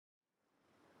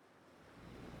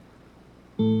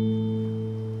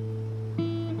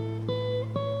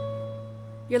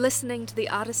You're listening to the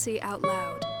Odyssey Out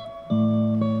Loud.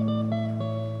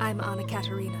 I'm Anna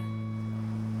Katerina.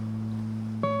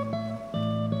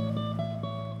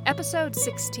 Episode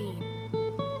 16.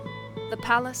 The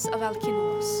Palace of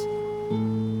Alkinoos.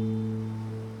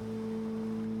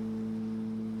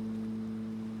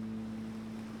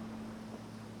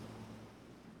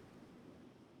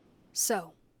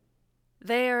 So,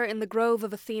 there in the grove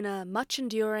of Athena,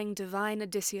 much-enduring divine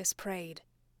Odysseus prayed,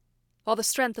 while the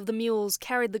strength of the mules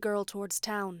carried the girl towards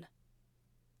town.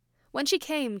 When she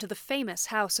came to the famous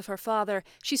house of her father,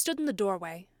 she stood in the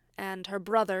doorway, and her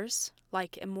brothers,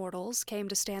 like immortals, came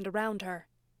to stand around her.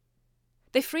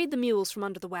 They freed the mules from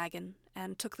under the wagon,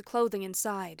 and took the clothing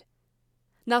inside.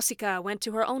 Nausicaa went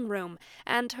to her own room,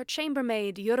 and her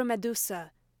chambermaid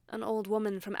Eurymedusa, an old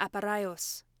woman from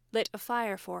Aparaios, lit a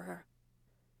fire for her.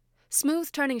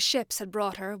 Smooth-turning ships had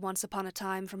brought her, once upon a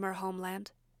time, from her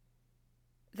homeland.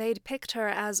 They'd picked her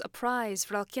as a prize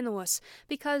for Alkinoos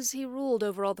because he ruled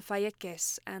over all the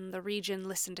Phaeaces, and the region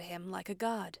listened to him like a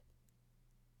god.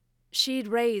 She'd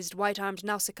raised white-armed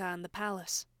Nausicaa in the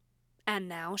palace, and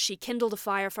now she kindled a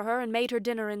fire for her and made her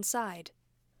dinner inside.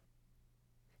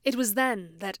 It was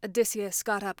then that Odysseus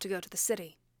got up to go to the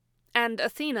city, and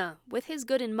Athena, with his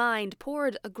good in mind,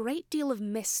 poured a great deal of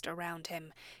mist around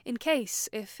him, in case,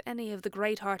 if any of the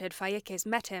great-hearted Phaeaces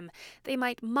met him, they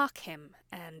might mock him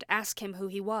and ask him who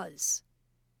he was.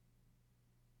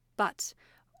 But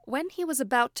when he was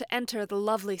about to enter the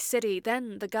lovely city,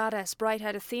 then the goddess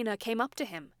bright-eyed Athena came up to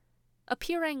him,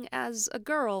 appearing as a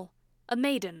girl, a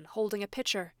maiden holding a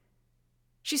pitcher.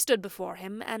 She stood before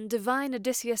him, and divine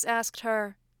Odysseus asked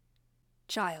her,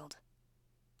 "Child,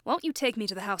 won't you take me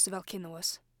to the house of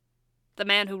Alkinoos, the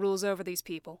man who rules over these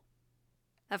people?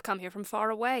 I've come here from far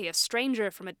away, a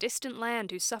stranger from a distant land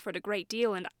who suffered a great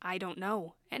deal, and I don't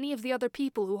know any of the other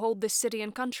people who hold this city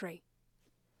and country."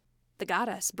 The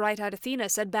goddess, bright-eyed Athena,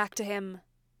 said back to him,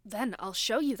 "Then I'll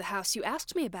show you the house you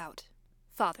asked me about,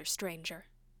 father stranger,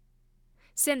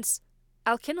 since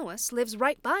Alkinoos lives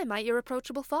right by my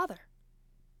irreproachable father.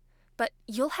 But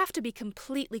you'll have to be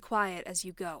completely quiet as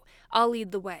you go. I'll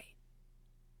lead the way.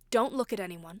 Don't look at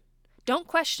anyone. Don't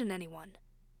question anyone.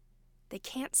 They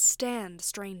can't stand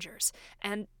strangers,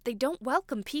 and they don't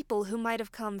welcome people who might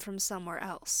have come from somewhere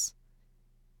else.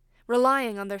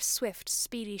 Relying on their swift,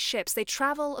 speedy ships, they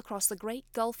travel across the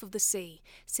great gulf of the sea,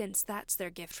 since that's their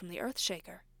gift from the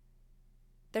Earthshaker.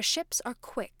 Their ships are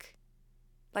quick,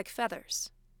 like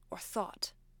feathers or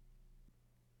thought."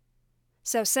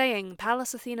 So saying,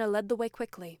 Pallas Athena led the way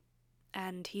quickly,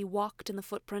 and he walked in the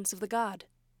footprints of the god.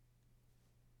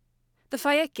 The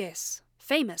Phaeaces,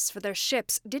 famous for their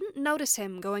ships, didn't notice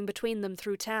him going between them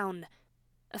through town.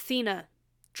 Athena,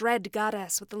 dread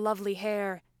goddess with the lovely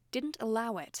hair, didn't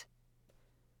allow it.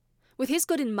 With his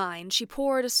good in mind, she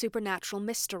poured a supernatural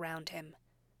mist around him.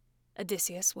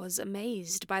 Odysseus was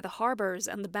amazed by the harbors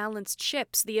and the balanced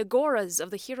ships, the agoras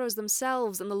of the heroes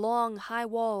themselves, and the long, high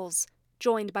walls,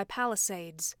 joined by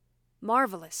palisades,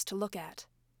 marvelous to look at.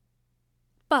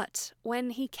 But when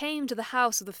he came to the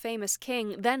house of the famous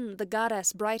king, then the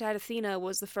goddess bright-eyed Athena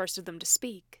was the first of them to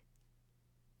speak.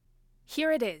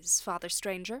 "Here it is, father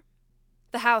stranger,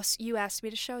 the house you asked me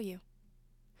to show you.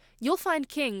 You'll find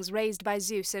kings raised by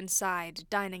Zeus inside,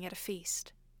 dining at a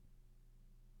feast.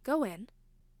 Go in.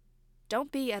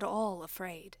 Don't be at all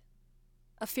afraid.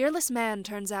 A fearless man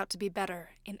turns out to be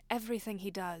better in everything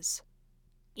he does,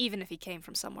 even if he came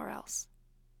from somewhere else.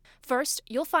 First,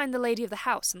 you'll find the lady of the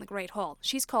house in the great hall.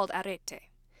 She's called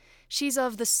Arete. She's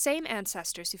of the same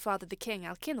ancestors who fathered the king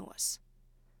Alkinoos.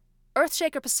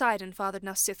 Earthshaker Poseidon fathered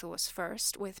Nausithous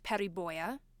first, with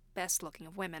Periboia, best-looking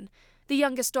of women, the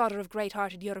youngest daughter of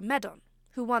great-hearted Eurymedon,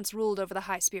 who once ruled over the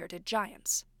high-spirited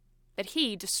giants. But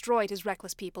he destroyed his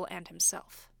reckless people and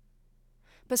himself.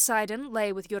 Poseidon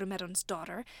lay with Eurymedon's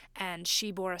daughter, and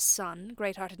she bore a son,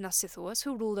 great-hearted Nausithous,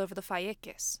 who ruled over the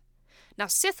Phaeaces.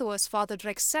 Nausithous fathered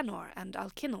Rhexenor and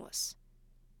Alkinoos.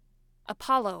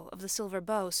 Apollo of the silver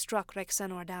bow struck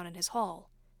Rhexenor down in his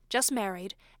hall, just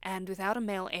married and without a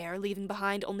male heir, leaving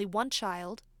behind only one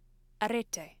child,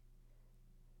 Arete.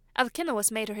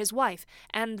 Alkinoos made her his wife,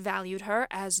 and valued her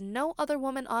as no other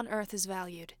woman on earth is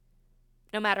valued,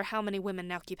 no matter how many women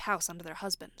now keep house under their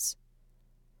husbands.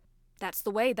 That's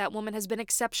the way that woman has been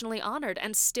exceptionally honored,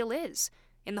 and still is,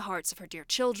 in the hearts of her dear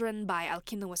children, by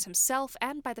Alkinoos himself,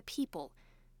 and by the people,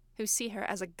 who see her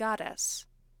as a goddess,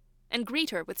 and greet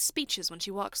her with speeches when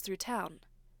she walks through town.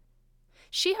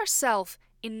 She herself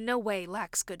in no way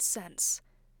lacks good sense.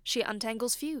 She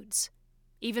untangles feuds,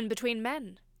 even between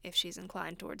men, if she's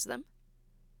inclined towards them.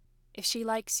 If she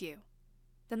likes you,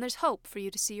 then there's hope for you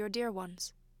to see your dear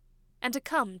ones. and to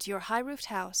come to your high-roofed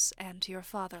house and to your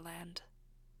fatherland."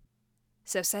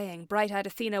 So saying, bright-eyed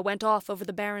Athena went off over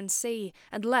the barren sea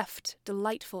and left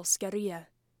delightful Scheria.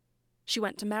 She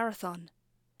went to Marathon,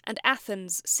 and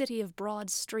Athens, city of broad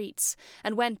streets,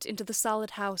 and went into the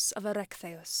solid house of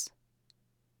Erechtheus.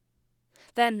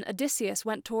 Then Odysseus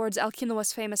went towards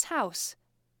Alkinoos' famous house.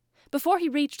 Before he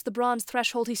reached the bronze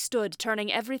threshold he stood,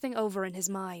 turning everything over in his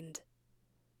mind.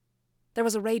 There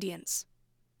was a radiance,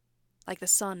 like the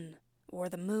sun or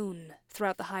the moon,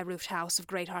 throughout the high-roofed house of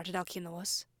great-hearted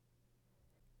Alkinoos.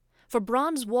 For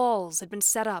bronze walls had been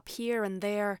set up here and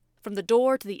there, from the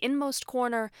door to the inmost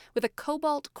corner, with a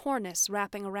cobalt cornice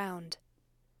wrapping around.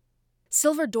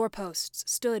 Silver doorposts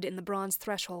stood in the bronze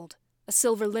threshold, a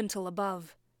silver lintel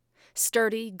above.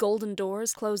 Sturdy, golden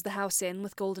doors closed the house in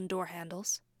with golden door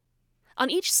handles. On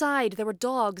each side there were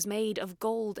dogs made of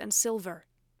gold and silver,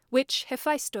 which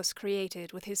Hephaestus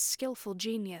created with his skillful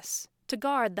genius to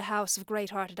guard the house of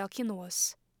great-hearted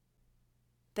Alkinoos.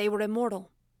 They were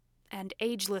immortal, and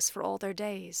ageless for all their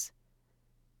days.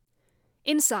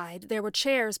 Inside there were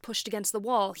chairs pushed against the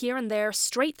wall, here and there,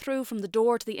 straight through from the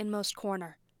door to the inmost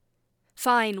corner.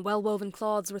 Fine, well-woven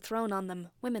cloths were thrown on them,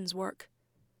 women's work.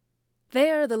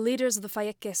 There the leaders of the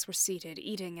Phaeacis were seated,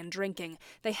 eating and drinking.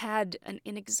 They had an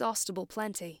inexhaustible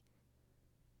plenty.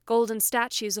 Golden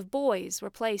statues of boys were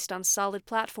placed on solid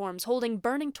platforms, holding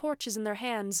burning torches in their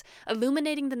hands,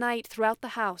 illuminating the night throughout the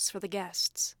house for the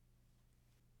guests.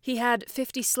 He had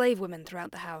 50 slave women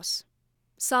throughout the house,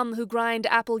 some who grind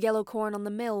apple-yellow corn on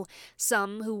the mill,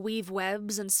 some who weave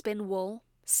webs and spin wool,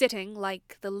 sitting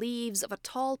like the leaves of a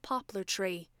tall poplar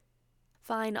tree,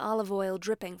 fine olive oil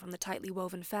dripping from the tightly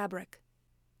woven fabric.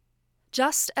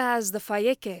 Just as the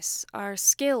Phaeacis are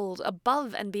skilled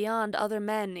above and beyond other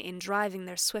men in driving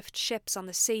their swift ships on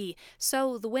the sea,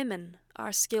 so the women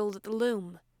are skilled at the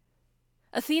loom.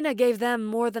 Athena gave them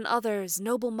more than others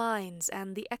noble minds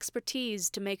and the expertise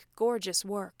to make gorgeous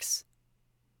works.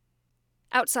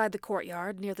 Outside the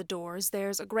courtyard, near the doors,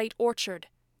 there's a great orchard,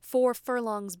 4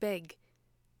 furlongs big.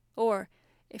 Or,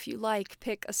 if you like,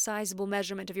 pick a sizable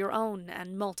measurement of your own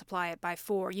and multiply it by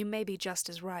 4, you may be just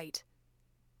as right.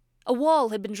 A wall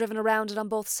had been driven around it on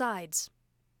both sides.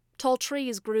 Tall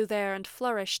trees grew there and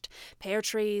flourished, pear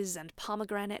trees and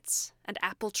pomegranates, and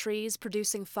apple trees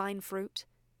producing fine fruit,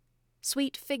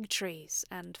 sweet fig trees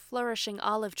and flourishing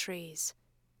olive trees.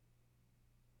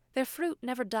 Their fruit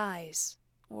never dies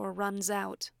or runs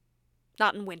out,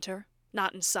 not in winter,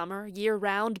 not in summer,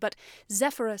 year-round, but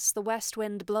Zephyrus, the west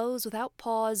wind, blows without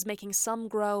pause, making some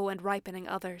grow and ripening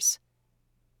others.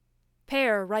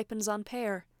 Pear ripens on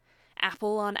pear,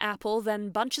 apple on apple, then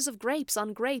bunches of grapes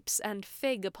on grapes, and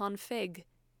fig upon fig.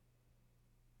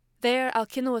 There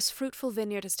Alkinoos' fruitful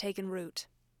vineyard has taken root.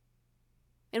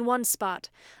 In one spot,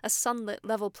 a sunlit,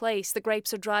 level place, the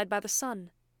grapes are dried by the sun.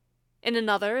 In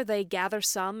another, they gather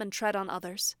some and tread on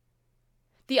others.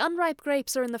 The unripe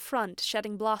grapes are in the front,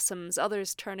 shedding blossoms,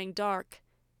 others turning dark.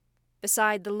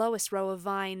 Beside the lowest row of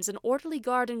vines, an orderly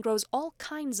garden grows all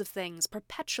kinds of things,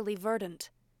 perpetually verdant.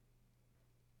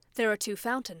 There are 2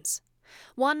 fountains.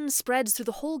 One spreads through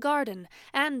the whole garden,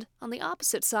 and, on the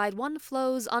opposite side, one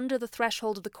flows under the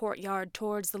threshold of the courtyard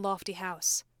towards the lofty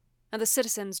house, and the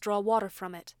citizens draw water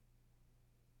from it.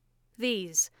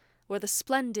 These were the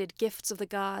splendid gifts of the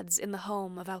gods in the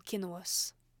home of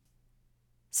Alkinoos.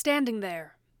 Standing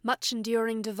there,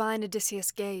 much-enduring divine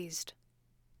Odysseus gazed.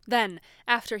 Then,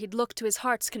 after he'd looked to his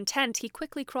heart's content, he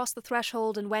quickly crossed the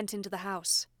threshold and went into the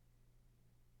house.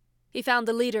 He found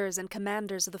the leaders and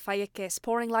commanders of the Phaeacis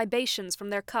pouring libations from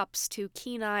their cups to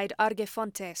keen-eyed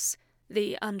Argefontes,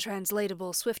 the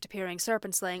untranslatable, swift-appearing,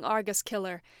 serpent-slaying Argus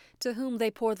killer, to whom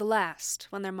they pour the last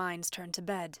when their minds turn to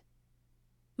bed.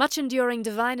 Much-enduring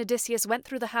divine Odysseus went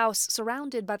through the house,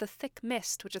 surrounded by the thick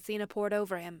mist which Athena poured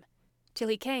over him, till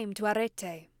he came to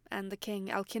Arete and the king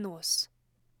Alkinoos.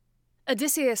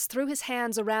 Odysseus threw his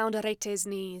hands around Arete's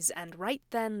knees, and right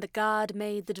then the god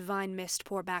made the divine mist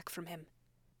pour back from him.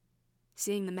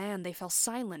 Seeing the man, they fell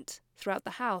silent. Throughout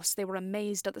the house, they were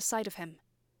amazed at the sight of him.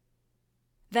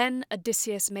 Then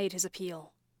Odysseus made his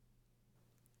appeal.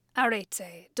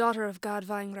 "Arete, daughter of god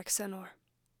Vainrexenor,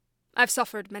 I've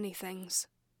suffered many things.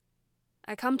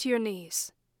 I come to your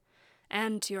knees,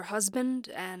 and to your husband,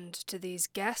 and to these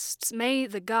guests. May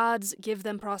the gods give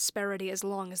them prosperity as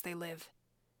long as they live,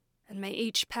 and may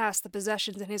each pass the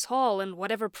possessions in his hall and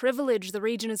whatever privilege the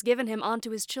region has given him on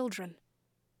to his children.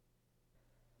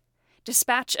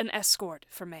 Dispatch an escort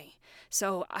for me,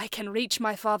 so I can reach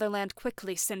my fatherland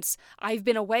quickly, since I've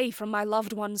been away from my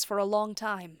loved ones for a long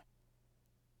time,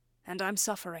 and I'm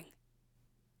suffering."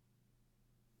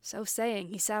 So saying,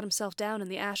 he sat himself down in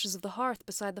the ashes of the hearth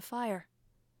beside the fire.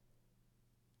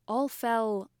 all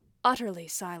fell utterly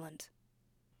silent.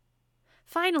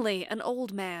 Finally, an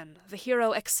old man, the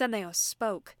hero Alkinoos,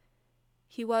 spoke.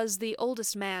 He was the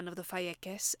oldest man of the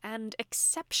Phaeacis, and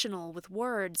exceptional with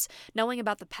words, knowing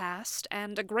about the past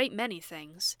and a great many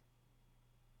things.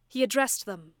 He addressed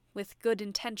them with good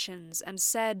intentions and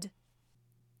said,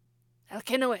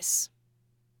 "Alkinoos,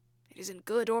 it isn't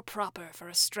good or proper for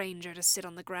a stranger to sit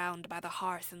on the ground by the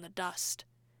hearth in the dust.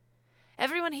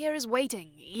 Everyone here is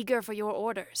waiting, eager for your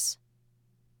orders.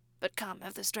 But come,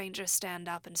 have the stranger stand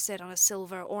up and sit on a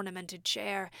silver-ornamented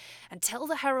chair, and tell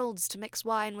the heralds to mix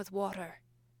wine with water,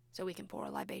 so we can pour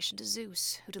a libation to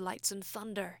Zeus, who delights in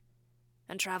thunder,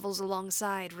 and travels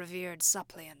alongside revered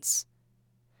suppliants.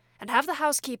 And have the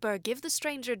housekeeper give the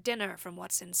stranger dinner from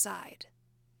what's inside."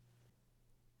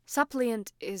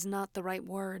 Suppliant is not the right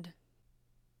word.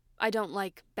 I don't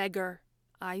like beggar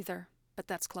either, but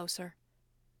that's closer.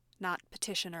 Not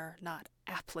petitioner, not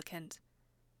applicant.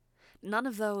 None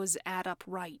of those add up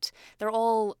right. They're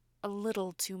all a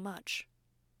little too much.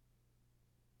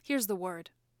 Here's the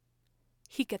word.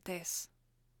 Hikates.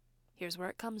 Here's where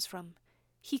it comes from.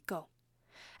 Hiko.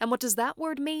 And what does that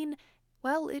word mean?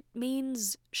 Well, it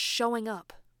means showing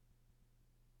up.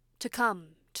 To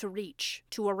come, to reach,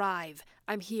 to arrive.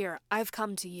 I'm here. I've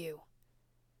come to you.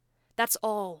 That's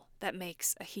all that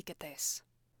makes a hikates.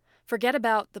 Forget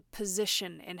about the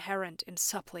position inherent in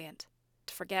suppliant.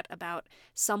 To forget about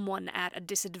someone at a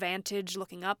disadvantage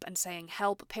looking up and saying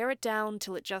help. Pare it down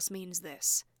till it just means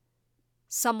this.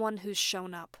 Someone who's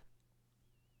shown up.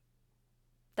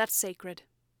 That's sacred.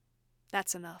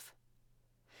 That's enough.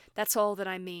 That's all that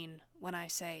I mean when I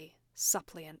say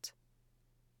suppliant.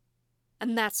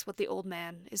 And that's what the old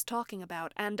man is talking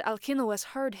about, and Alkinoos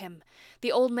heard him.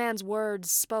 The old man's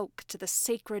words spoke to the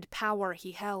sacred power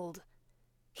he held.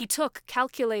 He took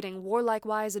calculating,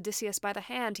 warlike-wise Odysseus by the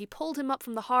hand. He pulled him up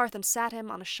from the hearth and sat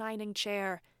him on a shining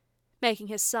chair, making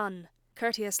his son,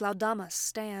 courteous Laodamas,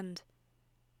 stand.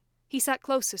 He sat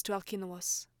closest to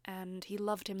Alkinoos, and he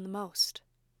loved him the most.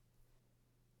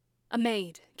 A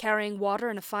maid, carrying water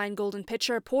in a fine golden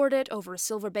pitcher, poured it over a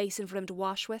silver basin for him to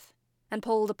wash with, and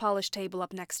pulled a polished table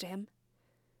up next to him.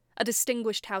 A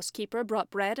distinguished housekeeper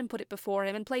brought bread and put it before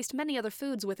him, and placed many other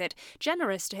foods with it,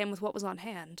 generous to him with what was on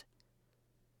hand.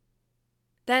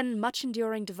 Then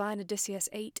much-enduring divine Odysseus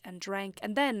ate and drank,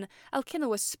 and then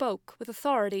Alkinoos spoke with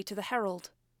authority to the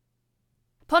herald.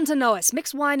 "Pontonois,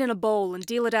 mix wine in a bowl and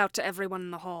deal it out to everyone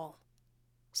in the hall,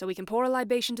 so we can pour a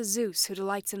libation to Zeus, who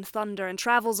delights in thunder and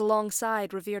travels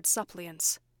alongside revered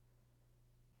suppliants."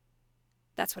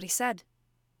 That's what he said.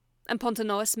 And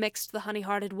Pontonois mixed the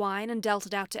honey-hearted wine and dealt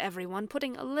it out to everyone,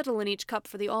 putting a little in each cup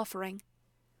for the offering.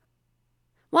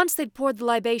 Once they'd poured the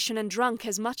libation and drunk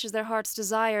as much as their hearts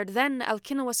desired, then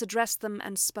Alkinoos addressed them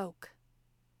and spoke.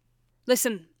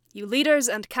 "Listen, you leaders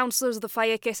and counselors of the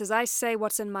Phaeacis, as I say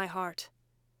what's in my heart.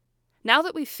 Now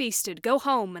that we've feasted, go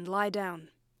home and lie down.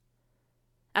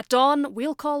 At dawn,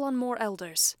 we'll call on more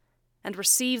elders, and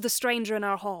receive the stranger in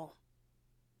our hall.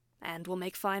 And we'll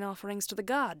make fine offerings to the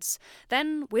gods.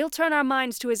 Then we'll turn our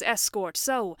minds to his escort,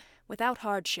 so, without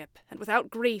hardship and without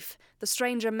grief, the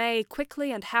stranger may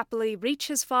quickly and happily reach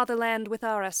his fatherland with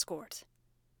our escort,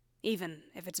 even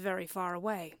if it's very far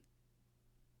away.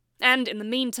 And in the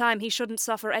meantime he shouldn't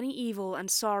suffer any evil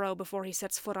and sorrow before he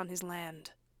sets foot on his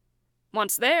land.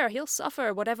 Once there, he'll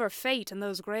suffer whatever fate in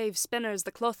those grave spinners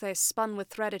the Clothes spun with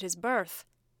thread at his birth.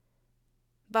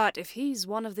 But if he's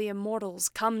one of the immortals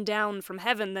come down from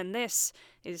heaven, then this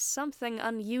is something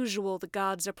unusual the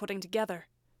gods are putting together.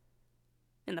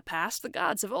 In the past, the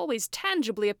gods have always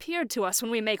tangibly appeared to us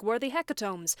when we make worthy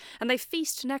hecatombs, and they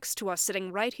feast next to us,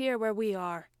 sitting right here where we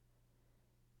are.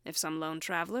 If some lone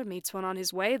traveler meets one on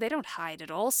his way, they don't hide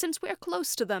at all, since we're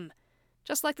close to them,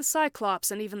 just like the Cyclops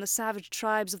and even the savage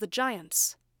tribes of the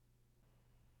giants."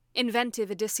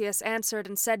 Inventive Odysseus answered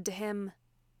and said to him,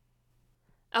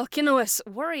 "Alkinoos,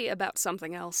 worry about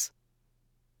something else.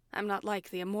 I'm not like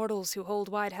the immortals who hold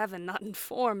wide heaven, not in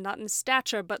form, not in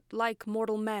stature, but like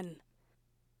mortal men.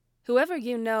 Whoever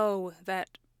you know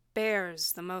that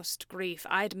bears the most grief,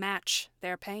 I'd match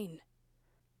their pain.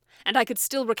 And I could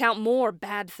still recount more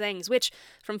bad things, which,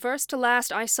 from first to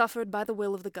last, I suffered by the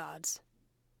will of the gods.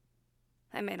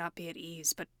 I may not be at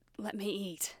ease, but let me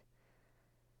eat.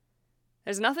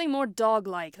 There's nothing more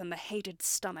dog-like than the hated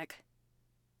stomach.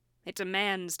 It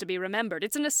demands to be remembered.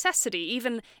 It's a necessity,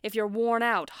 even if you're worn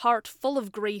out, heart full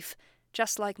of grief,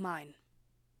 just like mine.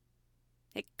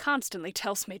 It constantly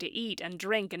tells me to eat and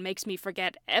drink and makes me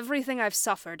forget everything I've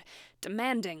suffered,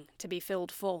 demanding to be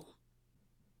filled full.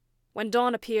 When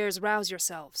dawn appears, rouse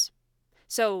yourselves,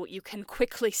 so you can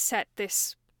quickly set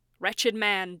this wretched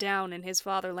man down in his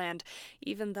fatherland,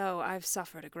 even though I've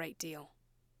suffered a great deal.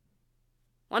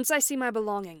 Once I see my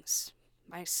belongings,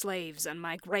 my slaves, and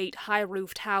my great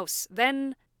high-roofed house,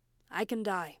 then I can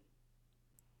die."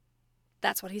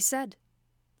 That's what he said,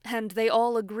 and they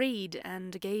all agreed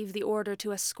and gave the order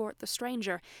to escort the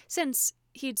stranger, since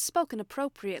he'd spoken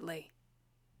appropriately.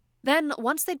 Then,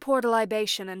 once they'd poured a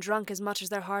libation and drunk as much as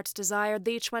their hearts desired,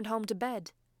 they each went home to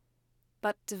bed.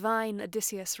 But divine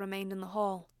Odysseus remained in the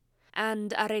hall,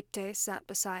 and Arete sat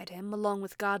beside him, along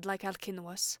with godlike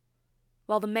Alkinoos,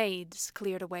 while the maids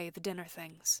cleared away the dinner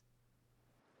things.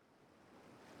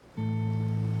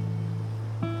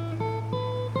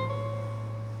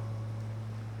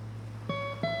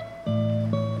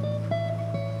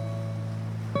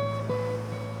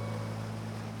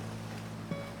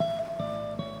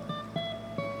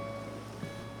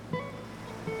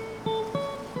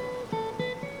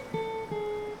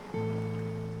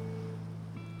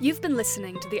 You've been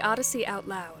listening to The Odyssey Out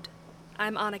Loud.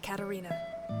 I'm Anna Katerina.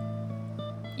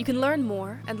 You can learn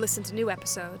more and listen to new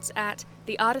episodes at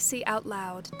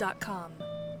theodysseyoutloud.com.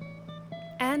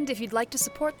 And if you'd like to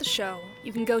support the show,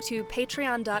 you can go to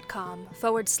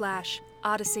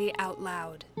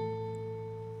patreon.com/OdysseyOutLoud.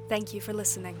 Thank you for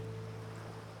listening.